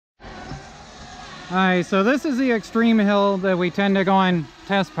Alright, so this is the extreme hill that we tend to go and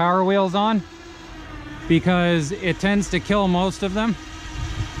test power wheels on because it tends to kill most of them.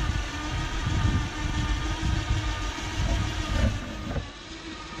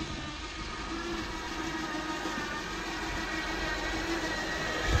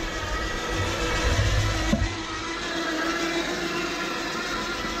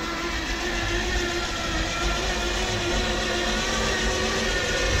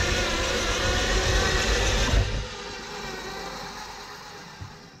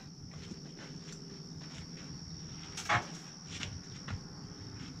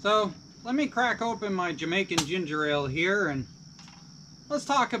 So let me crack open my Jamaican ginger ale here and let's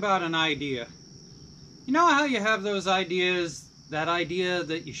talk about an idea. You know how you have those ideas, that idea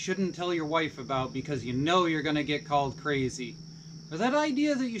that you shouldn't tell your wife about because you know you're going to get called crazy? Or that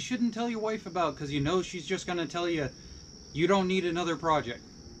idea that you shouldn't tell your wife about because you know she's just going to tell you you don't need another project?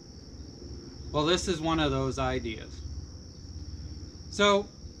 Well, this is one of those ideas. So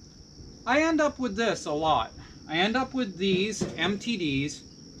I end up with this a lot. I end up with these MTDs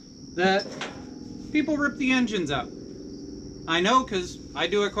that people rip the engines out. I know because I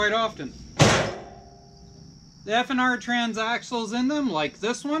do it quite often. The F&R transaxles in them, like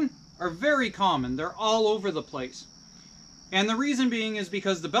this one, are very common. They're all over the place. And the reason being is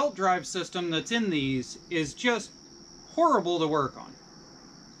because the belt drive system that's in these is just horrible to work on.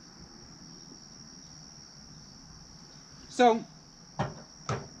 So,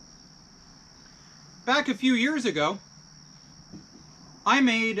 back a few years ago, I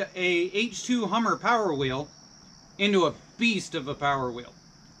made a H2 Hummer power wheel into a beast of a power wheel.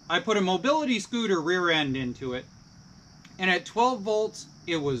 I put a mobility scooter rear end into it, and at 12 volts,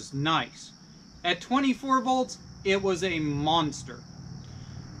 it was nice. At 24 volts, it was a monster.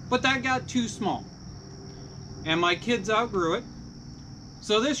 But that got too small, and my kids outgrew it.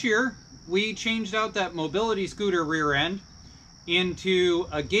 So this year, we changed out that mobility scooter rear end into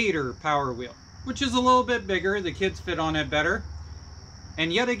a Gator power wheel, which is a little bit bigger. The kids fit on it better.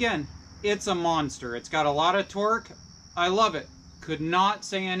 And yet again, it's a monster. It's got a lot of torque. I love it. Could not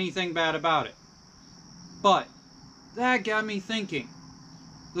say anything bad about it. But that got me thinking.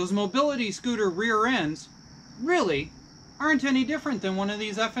 Those mobility scooter rear ends really aren't any different than one of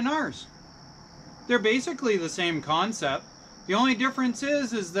these F&Rs. They're basically the same concept. The only difference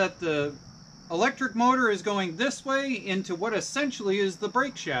is that the electric motor is going this way into what essentially is the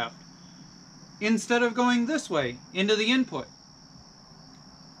brake shaft, instead of going this way into the input.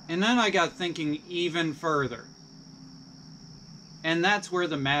 And then I got thinking even further. And that's where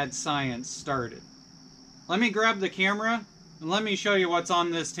the mad science started. Let me grab the camera and let me show you what's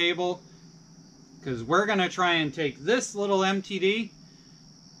on this table, because we're going to try and take this little MTD,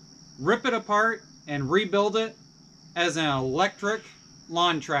 rip it apart, and rebuild it as an electric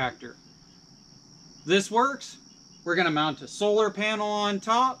lawn tractor. This works. We're going to mount a solar panel on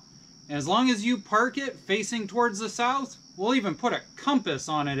top, and as long as you park it facing towards the south, we'll even put a compass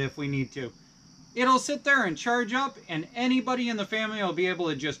on it if we need to. It'll sit there and charge up, and anybody in the family will be able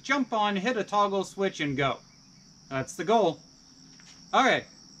to just jump on, hit a toggle switch, and go. That's the goal. Okay,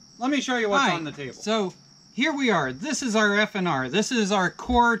 let me show you what's on the table. So here we are. This is our F&R. This is our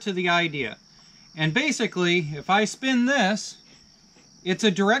core to the idea. And basically, if I spin this, it's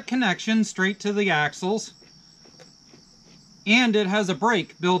a direct connection straight to the axles, and it has a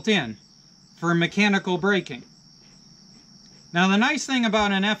brake built in for mechanical braking. Now the nice thing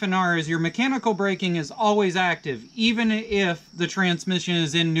about an F&R is your mechanical braking is always active, even if the transmission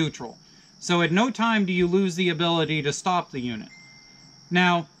is in neutral. So at no time do you lose the ability to stop the unit.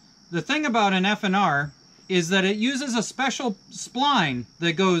 Now, the thing about an F&R is that it uses a special spline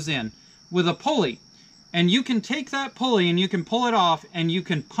that goes in with a pulley. And you can take that pulley and you can pull it off and you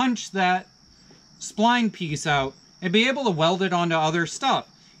can punch that spline piece out and be able to weld it onto other stuff.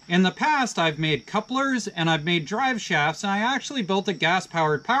 In the past, I've made couplers and I've made drive shafts, and I actually built a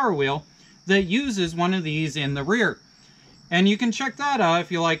gas-powered power wheel that uses one of these in the rear. And you can check that out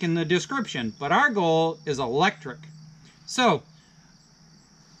if you like in the description. But our goal is electric. So,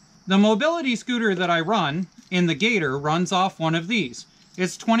 the mobility scooter that I run in the Gator runs off one of these.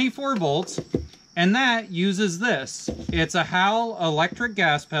 It's 24 volts, and that uses this. It's a Hal electric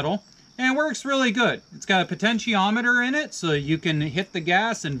gas pedal. And it works really good. It's got a potentiometer in it, so you can hit the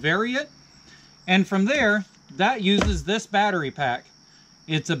gas and vary it. And from there, that uses this battery pack.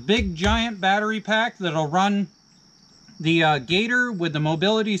 It's a big, giant battery pack that'll run the Gator with the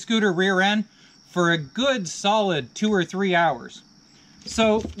mobility scooter rear end for a good solid 2 or 3 hours.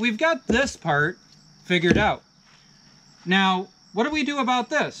 So we've got this part figured out. Now, what do we do about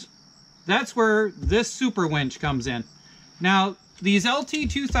this? That's where this super winch comes in. Now, these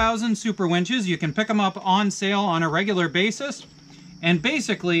LT2000 super winches, you can pick them up on sale on a regular basis. And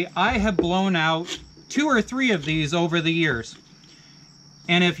basically, I have blown out 2 or 3 of these over the years.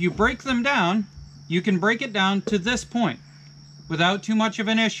 And if you break them down, you can break it down to this point without too much of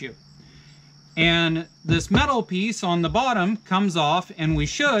an issue. And this metal piece on the bottom comes off, and we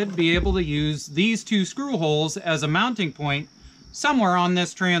should be able to use these 2 screw holes as a mounting point somewhere on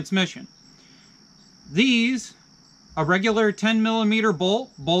this transmission. These, a regular 10mm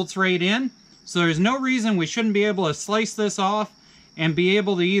bolt, bolts right in, so there's no reason we shouldn't be able to slice this off and be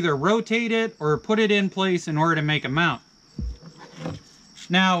able to either rotate it or put it in place in order to make a mount.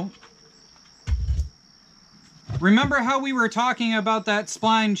 Now, remember how we were talking about that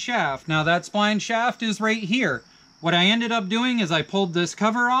spline shaft? Now that spline shaft is right here. What I ended up doing is I pulled this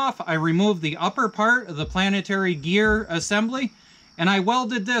cover off, I removed the upper part of the planetary gear assembly, and I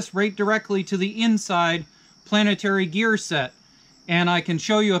welded this right directly to the inside planetary gear set. And I can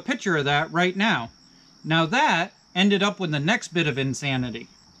show you a picture of that right now. Now that ended up with the next bit of insanity.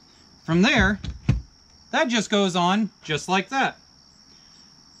 From there, that just goes on just like that.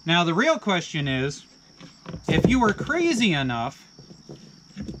 Now the real question is, if you were crazy enough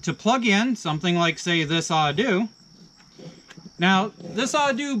to plug in something like, say, this Audu. Now, this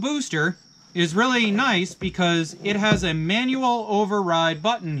Audu booster is really nice because it has a manual override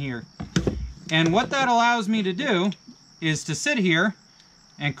button here. And what that allows me to do is to sit here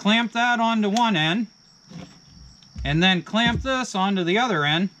and clamp that onto one end, and then clamp this onto the other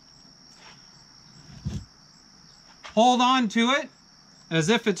end, hold on to it as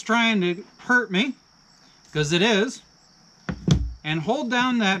if it's trying to hurt me, because it is, and hold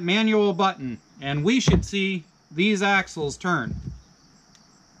down that manual button, and we should see these axles turn.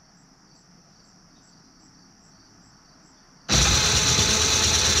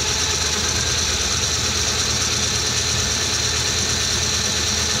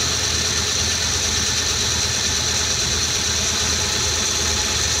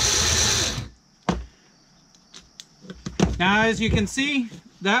 Now, as you can see,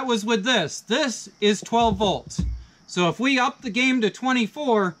 that was with this. This is 12 volts. So if we up the game to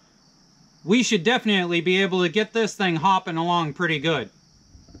 24, we should definitely be able to get this thing hopping along pretty good.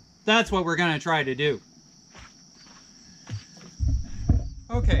 That's what we're going to try to do.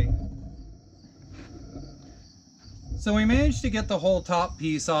 Okay. So we managed to get the whole top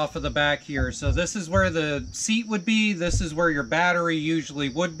piece off of the back here. So this is where the seat would be. This is where your battery usually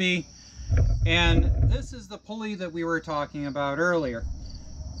would be. And this is the pulley that we were talking about earlier.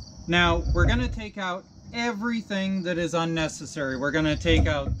 Now, we're going to take out everything that is unnecessary. We're going to take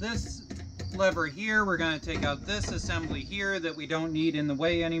out this lever here. We're going to take out this assembly here that we don't need in the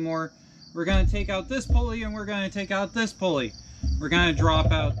way anymore. We're going to take out this pulley, and we're going to take out this pulley. We're going to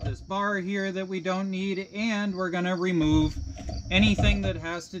drop out this bar here that we don't need, and we're going to remove anything that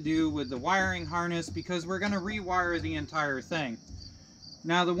has to do with the wiring harness, because we're going to rewire the entire thing.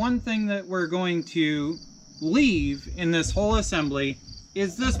 Now, the one thing that we're going to leave in this whole assembly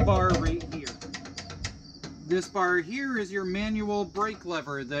is this bar right here. This bar here is your manual brake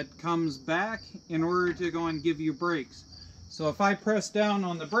lever that comes back in order to go and give you brakes. So if I press down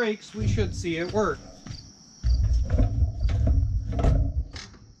on the brakes, we should see it work.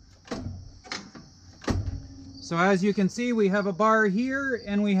 So as you can see, we have a bar here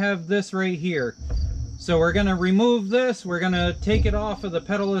and we have this right here. So we're going to remove this, we're going to take it off of the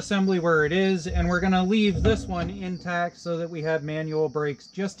pedal assembly where it is, and we're going to leave this one intact so that we have manual brakes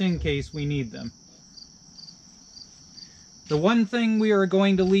just in case we need them. The one thing we are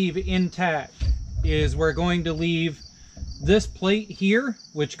going to leave intact is we're going to leave this plate here,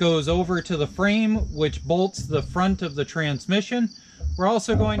 which goes over to the frame, which bolts the front of the transmission. We're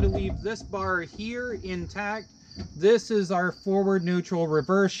also going to leave this bar here intact. This is our forward neutral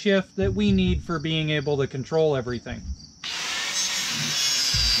reverse shift that we need for being able to control everything.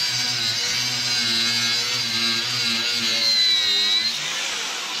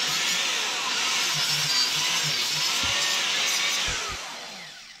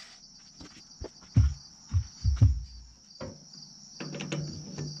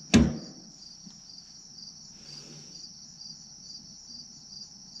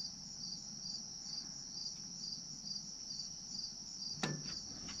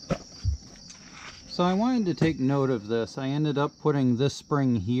 So I wanted to take note of this. I ended up putting this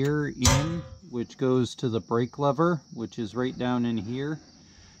spring here in, which goes to the brake lever, which is right down in here,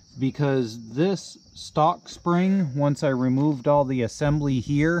 because this stock spring, once I removed all the assembly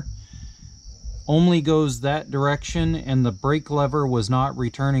here, only goes that direction, and the brake lever was not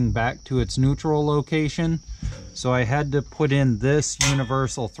returning back to its neutral location. So I had to put in this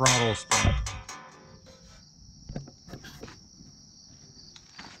universal throttle spring.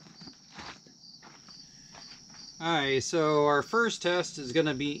 Alright, so our first test is going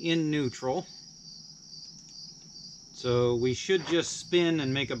to be in neutral. So we should just spin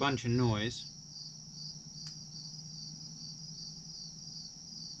and make a bunch of noise.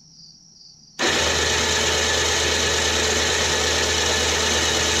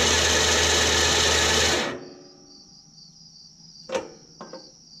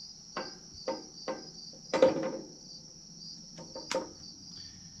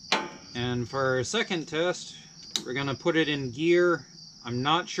 And for our second test, we're going to put it in gear. I'm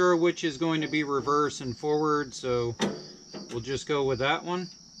not sure which is going to be reverse and forward, so we'll just go with that one.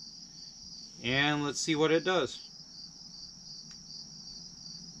 And let's see what it does.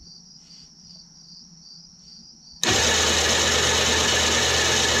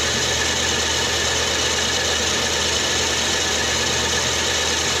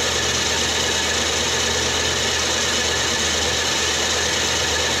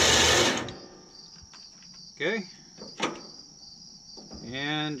 Okay,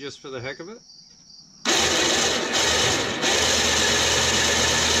 and just for the heck of it.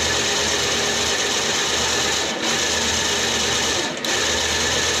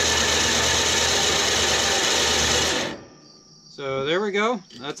 So there we go,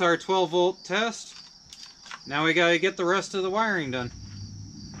 that's our 12-volt test. Now we gotta get the rest of the wiring done.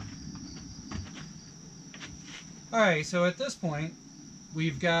 Alright, so at this point,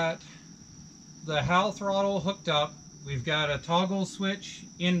 we've got the HAL throttle hooked up. We've got a toggle switch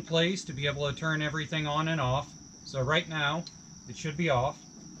in place to be able to turn everything on and off. So right now it should be off.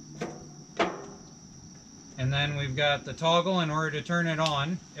 And then we've got the toggle in order to turn it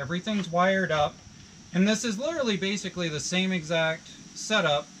on. Everything's wired up. And this is literally basically the same exact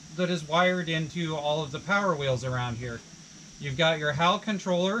setup that is wired into all of the power wheels around here. You've got your HAL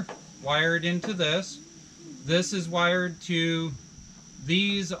controller wired into this. This is wired to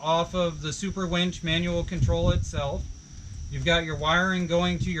these off of the super winch manual control itself. You've got your wiring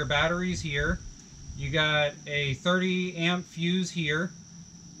going to your batteries here. You got a 30 amp fuse here.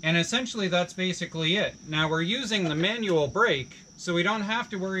 And essentially that's basically it. Now we're using the manual brake, so we don't have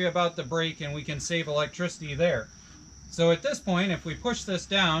to worry about the brake and we can save electricity there. So at this point, if we push this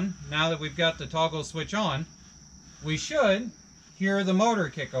down, now that we've got the toggle switch on, we should hear the motor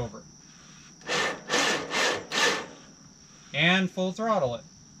kick over. And full throttle it.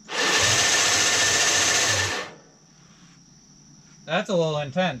 That's a little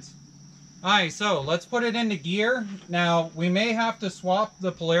intense. Alright, so let's put it into gear. Now, we may have to swap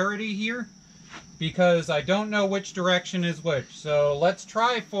the polarity here because I don't know which direction is which. So let's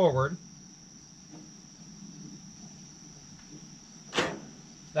try forward.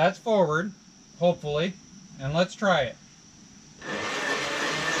 That's forward, hopefully. And let's try it.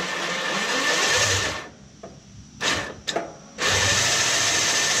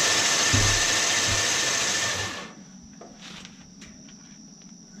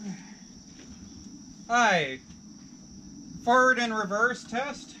 Alright, forward and reverse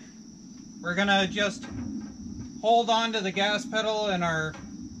test. We're gonna just hold on to the gas pedal in our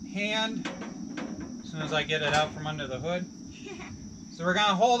hand as soon as I get it out from under the hood. So we're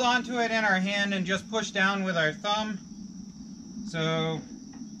gonna hold on to it in our hand and just push down with our thumb. So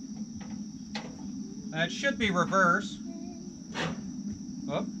that should be reverse.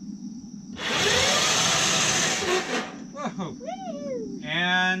 Whoop. Whoa.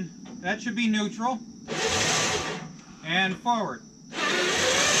 And that should be neutral. And forward.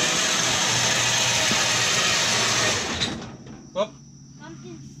 Whoop.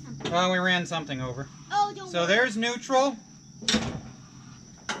 Well, we ran something over. Oh, don't So worry. there's neutral.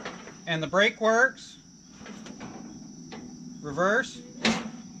 And the brake works. Reverse.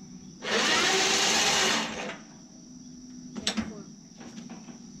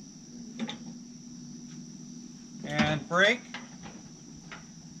 And brake.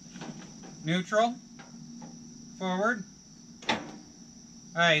 Neutral. Forward.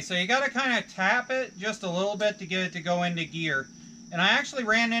 Alright, so you got to kind of tap it just a little bit to get it to go into gear. And I actually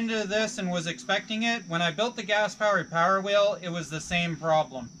ran into this and was expecting it. When I built the gas-powered power wheel, it was the same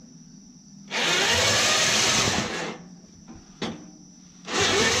problem.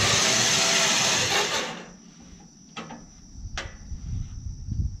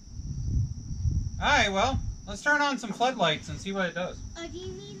 Alright, well, let's turn on some floodlights and see what it does. Do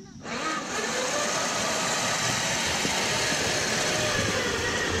you mean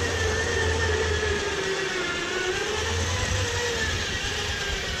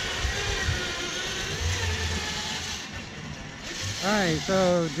Alright,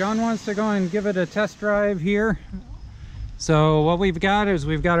 so John wants to go and give it a test drive here. So what we've got is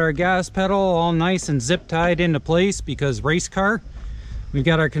we've got our gas pedal all nice and zip tied into place because race car. We've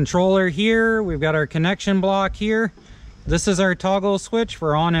got our controller here. We've got our connection block here. This is our toggle switch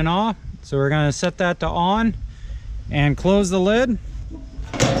for on and off. So we're going to set that to on and close the lid.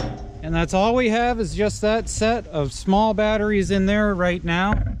 And that's all we have, is just that set of small batteries in there right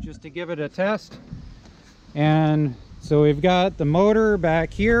now, just to give it a test. And so we've got the motor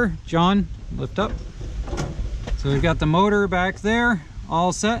back here. John, lift up. So we've got the motor back there,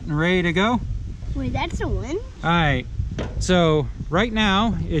 all set and ready to go. Wait, that's a win? All right, so right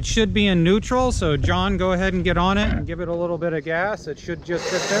now it should be in neutral. So John, go ahead and get on it and give it a little bit of gas. It should just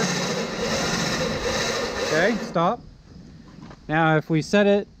sit there. Okay, stop. Now if we set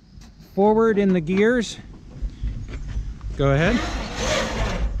it forward in the gears, go ahead.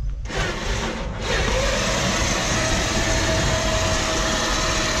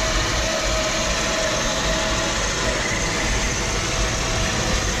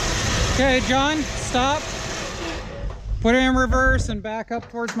 Okay, John, stop. Put it in reverse and back up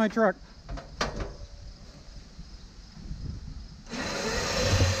towards my truck.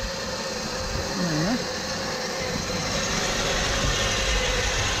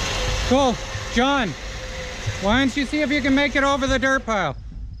 Cool. John, why don't you see if you can make it over the dirt pile?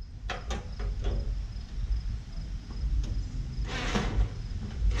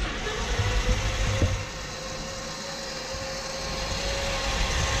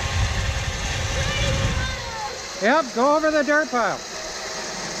 Yep, go over the dirt pile.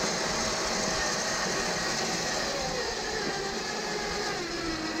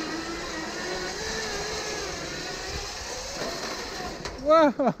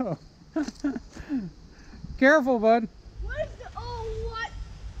 Whoa! Careful, bud. What is the, oh, what?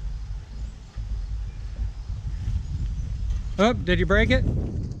 Oh, did you break it? The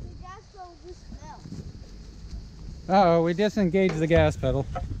gas pedal just fell. Uh-oh, we disengaged the gas pedal.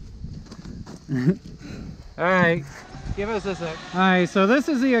 Alright, give us a sec. Alright, so this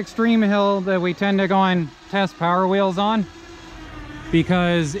is the extreme hill that we tend to go and test Power Wheels on,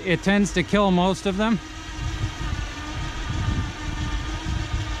 because it tends to kill most of them.